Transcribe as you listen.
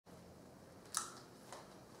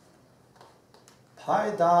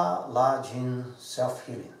PaidaLajin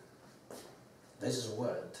self-healing. This is a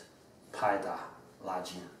word,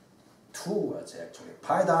 PaidaLajin. Two words actually.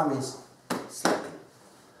 Paida means sleeping.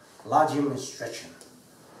 Lajin means stretching.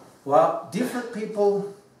 Well, different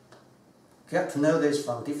people get to know this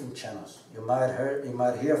from different channels. You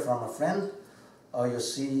might hear from a friend, or you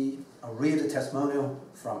see or read a testimonial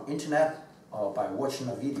from internet, or by watching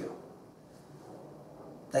a video.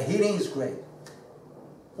 The healing is great.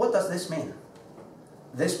 What does this mean?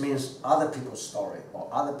 This means other people's story or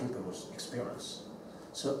other people's experience.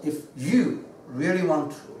 So if you really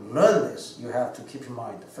want to learn this, you have to keep in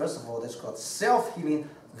mind, first of all, this is called self-healing.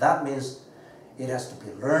 That means it has to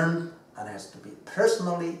be learned and has to be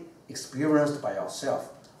personally experienced by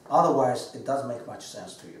yourself. Otherwise, it doesn't make much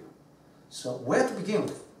sense to you. So where to begin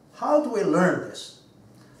with? How do we learn this?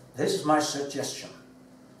 This is my suggestion.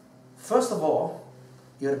 First of all,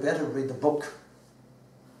 you'd better read the book.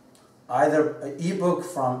 Either an ebook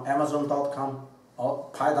from Amazon.com or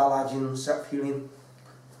PaidaLajin self-healing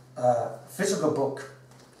physical book,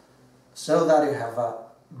 so that you have a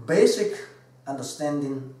basic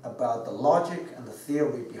understanding about the logic and the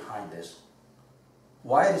theory behind this.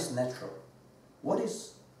 Why it is natural? Where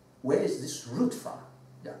is this root from?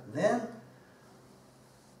 Yeah. Then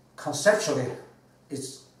conceptually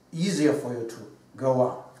it's easier for you to go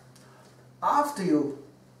on. After you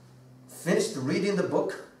finished reading the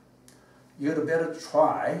book, you'd better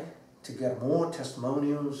try to get more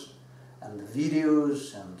testimonials and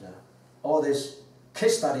videos and all these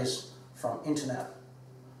case studies from internet,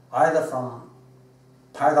 either from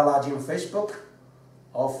PaidaLajin Facebook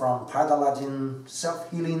or from PaidaLajin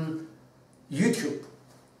self-healing YouTube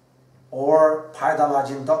or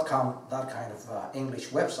PaidaLajin.com, that kind of English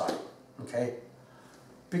website, okay?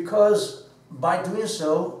 Because by doing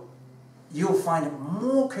so, you'll find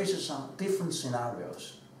more cases on different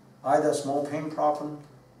scenarios, either a small pain problem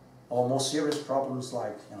or more serious problems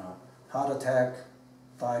like, heart attack,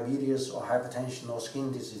 diabetes or hypertension or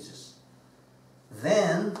skin diseases.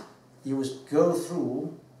 Then you will go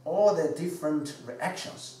through all the different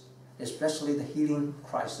reactions, especially the healing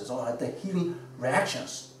crisis or the healing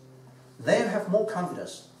reactions. Then you have more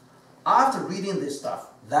confidence. After reading this stuff,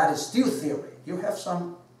 that is still theory. You have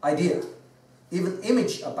some idea, even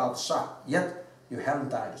image about shock, yet you haven't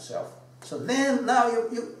done it yourself. So then now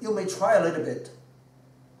you may try a little bit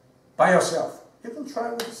by yourself. You can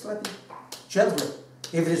try with slightly gently.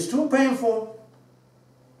 If it is too painful,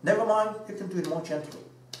 never mind, you can do it more gently.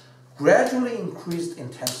 Gradually increased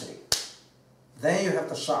intensity. Then you have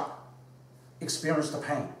the shock, experience the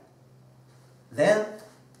pain. Then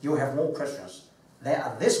you have more questions. Then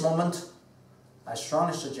at this moment, I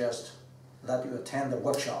strongly suggest that you attend the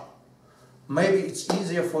workshop. Maybe it's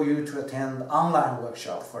easier for you to attend the online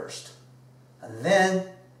workshop first. And then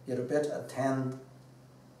you'd better attend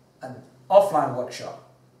an offline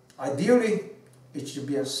workshop. Ideally, it should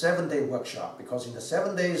be a 7-day workshop, because in the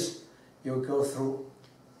 7 days, you'll go through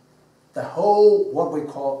the whole, what we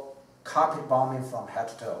call carpet bombing from head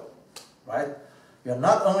to toe, right? You're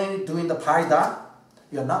not only doing the Paida,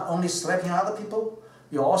 you're not only slapping other people,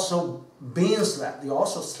 you're also being slapped. You're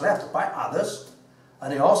also slapped by others,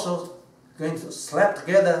 and you're also going to slap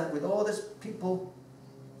together with all these people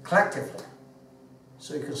collectively.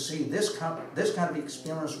 So you can see this kind of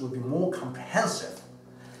experience will be more comprehensive,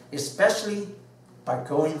 especially by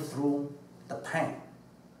going through the pain,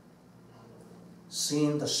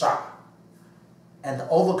 seeing the shock, and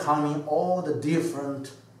overcoming all the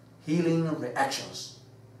different healing reactions.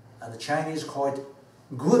 And the Chinese call it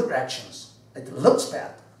good reactions. It looks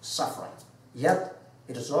bad, suffering, yet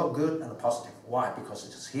it is all good and positive. Why? Because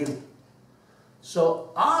it is healing.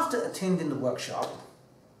 So after attending the workshop,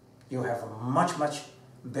 you have a much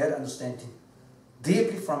better understanding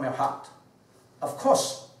deeply from your heart. Of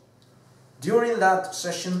course, during that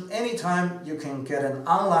session, anytime you can get an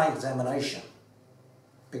online examination,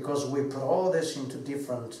 because we put all this into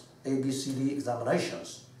different ABCD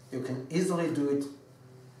examinations. You can easily do it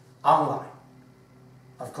online.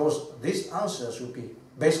 Of course, these answers will be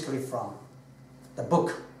basically from the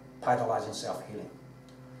book, PaidaLajin Self-Healing.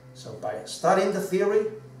 So by studying the theory,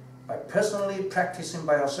 by personally practicing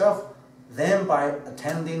by yourself, then by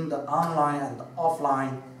attending the online and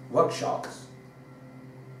offline workshops,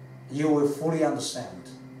 you will fully understand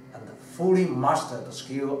and fully master the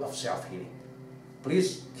skill of self-healing.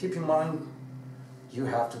 Please keep in mind, you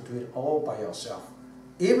have to do it all by yourself.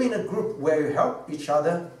 Even in a group where you help each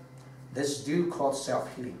other, this is still called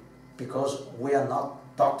self-healing, because we are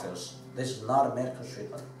not doctors. This is not a medical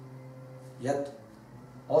treatment. Yet,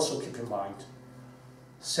 also keep in mind,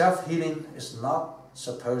 self-healing is not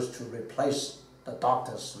supposed to replace the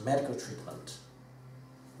doctor's medical treatment.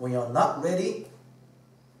 When you're not ready,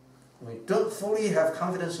 when you don't fully have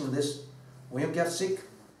confidence in this, when you get sick,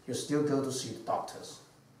 you still go to see the doctors.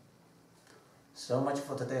 So much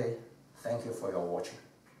for today. Thank you for your watching.